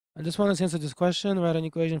I just want to answer this question. Write an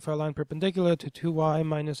equation for a line perpendicular to 2y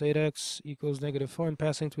minus 8x equals -4 and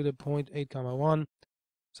passing through the point 8, 1.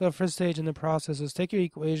 So the first stage in the process is take your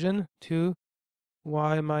equation 2y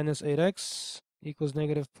minus 8x equals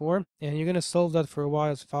 -4, and you're going to solve that for y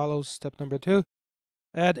as follows. Step number 2,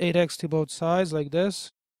 add 8x to both sides like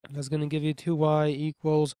this. That's going to give you 2y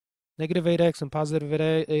equals -8x, and positive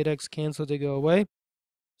 8x cancel, they go away.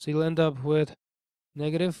 So you'll end up with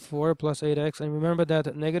 -4 plus 8x, and remember that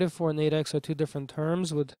 -4 and 8x are two different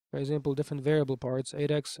terms with, for example, different variable parts.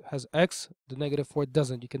 8x has x, the -4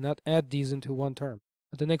 doesn't. You cannot add these into one term.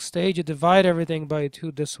 At the next stage, you divide everything by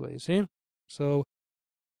 2 this way, see? So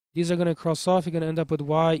these are going to cross off. You're going to end up with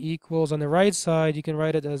y equals, on the right side, you can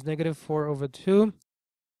write it as -4 over 2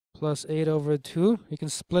 plus 8 over 2. You can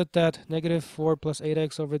split that -4 plus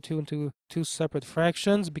 8x over 2 into two separate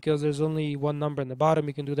fractions because there's only one number in the bottom.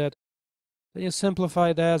 You can do that. Then you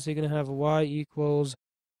simplify that, so you're going to have y equals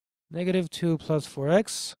 -2 plus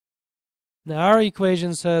 4x. Now our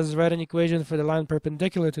equation says write an equation for the line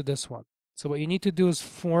perpendicular to this one. So what you need to do is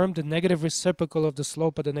form the negative reciprocal of the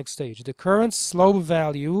slope at the next stage. The current slope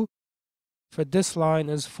value for this line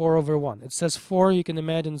is 4 over 1. It says 4, you can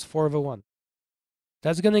imagine it's 4 over 1.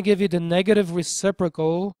 That's going to give you the negative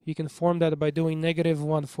reciprocal. You can form that by doing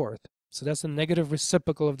 -1/4. So that's the negative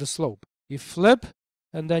reciprocal of the slope. You flip,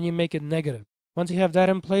 and then you make it negative. Once you have that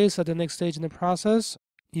in place, at the next stage in the process,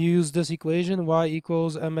 you use this equation, y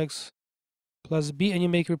equals mx plus b, and you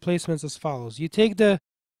make replacements as follows. You take the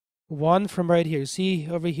 1 from right here. See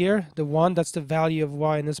over here, the 1, that's the value of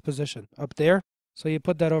y in this position, up there. So you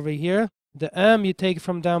put that over here. The m you take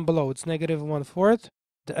from down below, it's -1/4.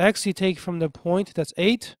 The x you take from the point, that's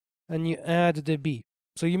 8, and you add the b.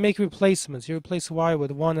 So you make replacements. You replace y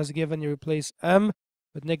with 1 as given, you replace m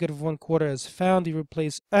with -1/4 as found, you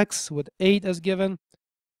replace x with 8 as given,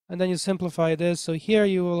 and then you simplify this. So here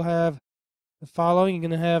you will have the following. You're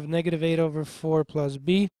going to have -8 over 4 plus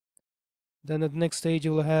b. Then at the next stage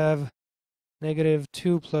you will have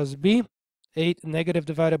 -2 plus b. 8 negative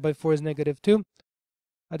divided by 4 is -2.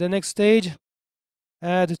 At the next stage,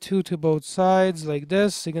 add 2 to both sides like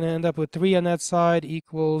this. You're going to end up with 3 on that side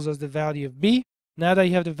equals as the value of b. Now that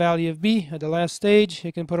you have the value of b, at the last stage,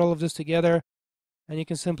 you can put all of this together, and you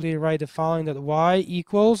can simply write the following, that y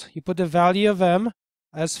equals, you put the value of m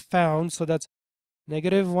as found, so that's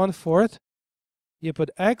 -1/4. You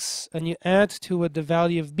put x, and you add to it the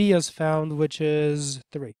value of b as found, which is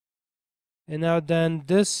 3. And now then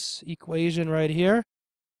this equation right here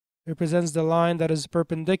represents the line that is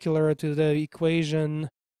perpendicular to the equation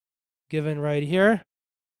given right here.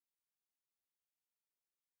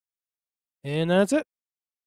 And that's it.